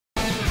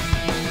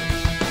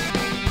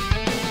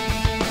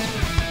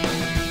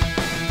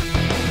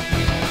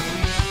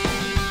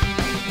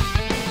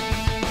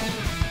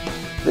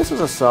This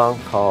is a song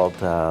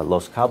called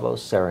Los Cabos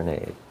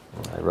Serenade.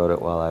 I wrote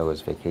it while I was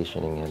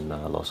vacationing in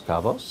Los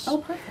Cabos. Oh,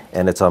 perfect.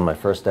 And it's on my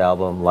first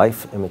album,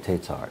 Life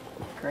Imitates Art.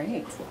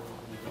 Great.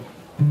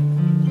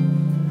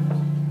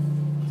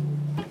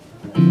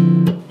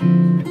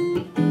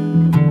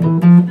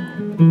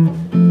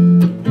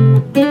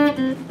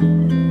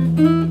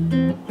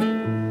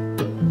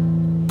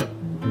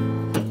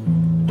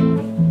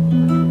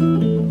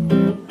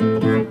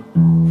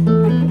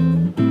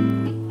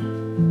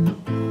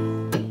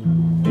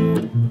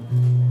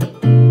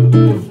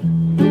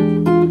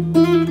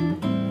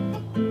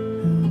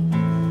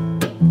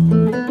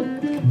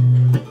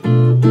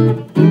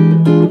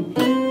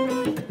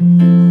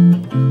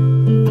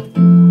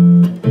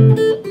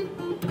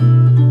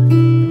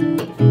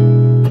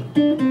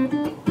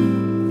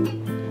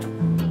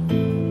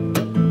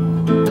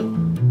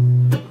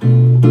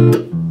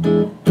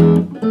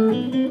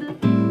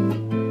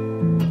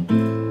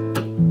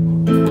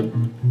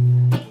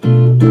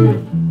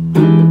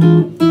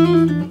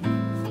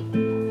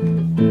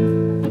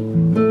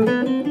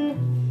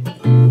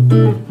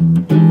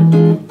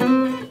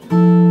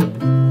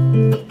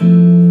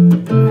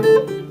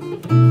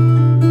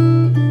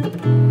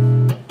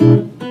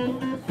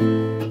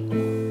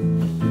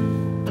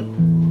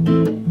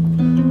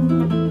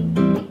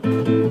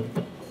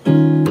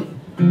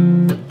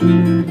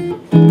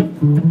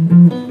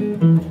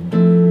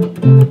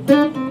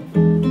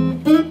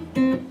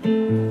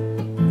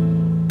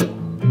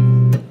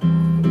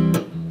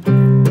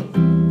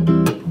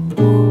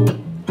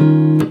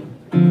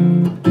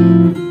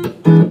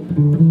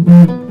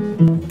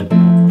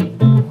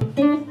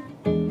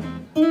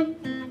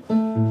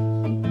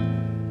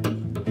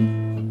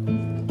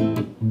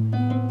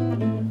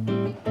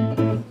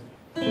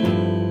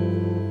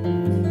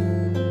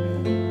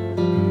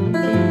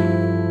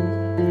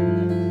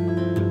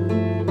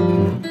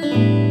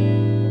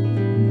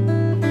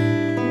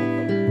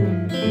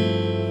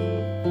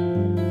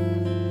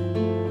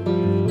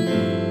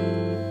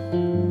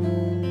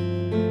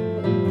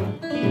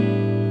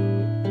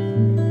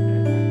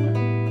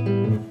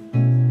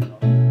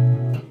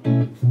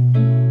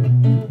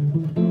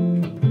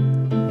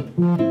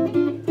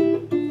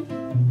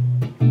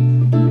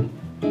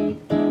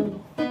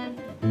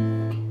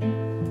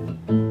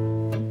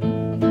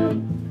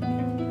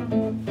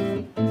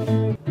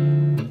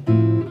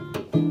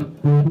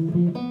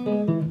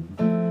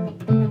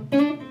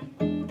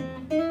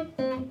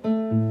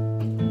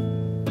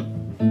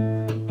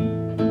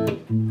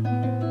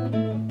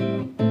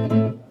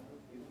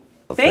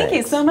 Thank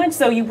you so much.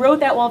 So you wrote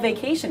that while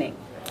vacationing?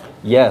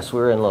 Yes, we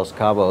were in Los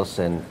Cabos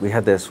and we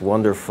had this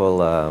wonderful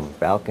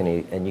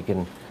balcony, and you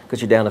can,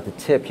 because you're down at the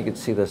tip, you could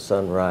see the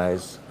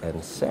sunrise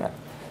and set,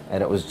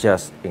 and it was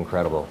just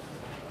incredible.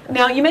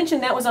 Now, you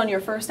mentioned that was on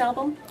your first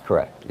album?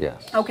 Correct,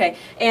 yes. Okay,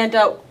 and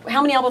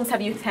how many albums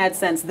have you had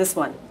since this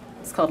one?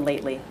 It's called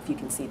Lately, if you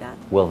can see that.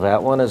 Well,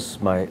 that one's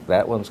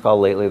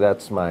called Lately.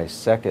 That's my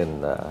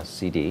second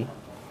CD,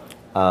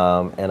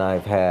 and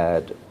I've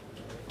had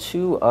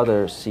 2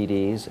 other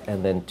CDs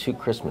and then 2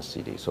 Christmas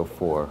CDs, so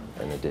 4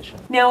 in addition.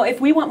 Now,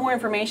 if we want more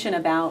information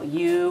about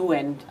you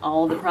and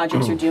all the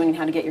projects you're doing and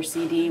how to get your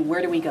CD,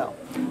 where do we go?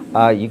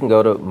 You can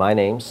go to my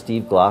name,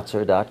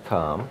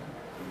 SteveGlotzer.com,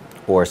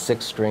 or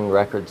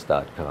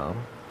sixstringrecords.com.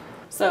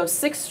 So,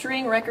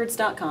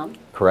 sixstringrecords.com.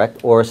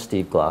 Correct, or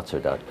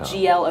SteveGlotzer.com.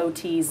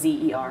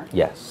 Glotzer.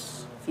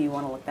 Yes. If you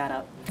want to look that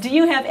up. Do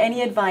you have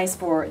any advice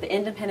for the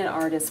independent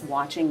artists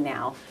watching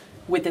now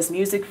with this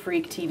Music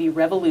Freak TV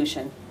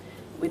revolution,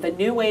 with a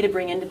new way to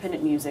bring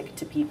independent music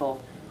to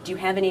people? Do you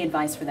have any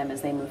advice for them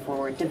as they move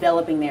forward,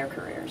 developing their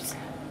careers?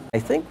 I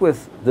think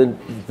with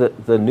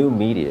the new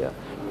media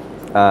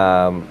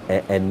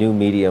and new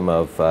medium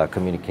of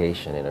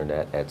communication,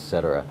 internet,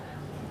 etc.,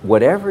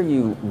 whatever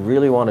you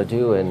really want to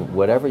do and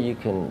whatever you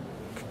can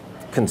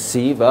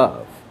conceive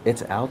of,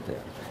 it's out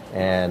there.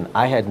 And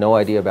I had no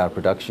idea about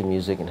production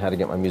music and how to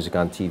get my music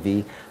on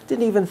TV.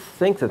 Didn't even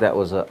think that that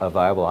was a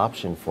viable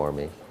option for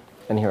me.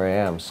 And here I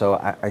am. So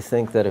I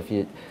think that if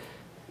you,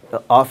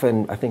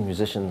 often I think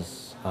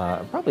musicians,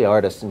 probably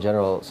artists in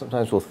general,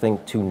 sometimes will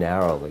think too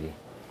narrowly.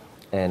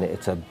 And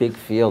it's a big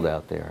field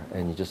out there,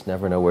 and you just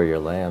never know where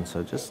you'll land.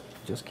 So just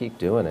keep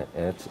doing it.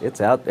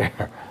 It's out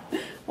there.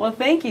 Well,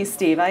 thank you,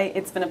 Steve.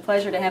 It's been a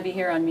pleasure to have you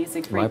here on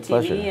Music Freak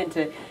TV and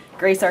to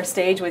grace our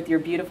stage with your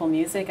beautiful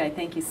music. I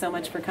thank you so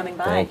much for coming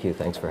by. Thank you.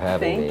 Thanks for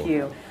having me. Thank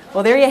you.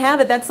 Well, there you have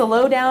it. That's the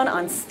lowdown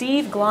on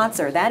Steve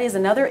Glotzer. That is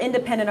another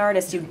independent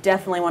artist you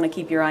definitely want to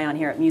keep your eye on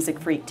here at Music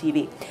Freak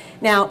TV.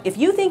 Now, if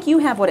you think you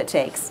have what it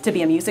takes to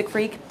be a music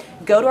freak,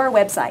 go to our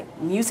website,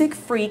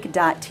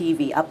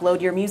 musicfreak.tv.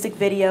 Upload your music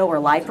video or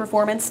live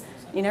performance.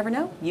 You never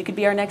know. You could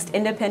be our next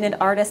independent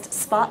artist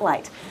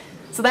spotlight.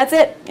 So that's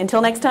it.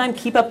 Until next time,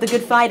 keep up the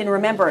good fight. And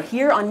remember,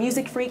 here on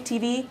Music Freak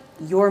TV,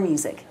 your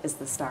music is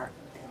the star.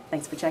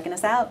 Thanks for checking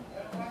us out.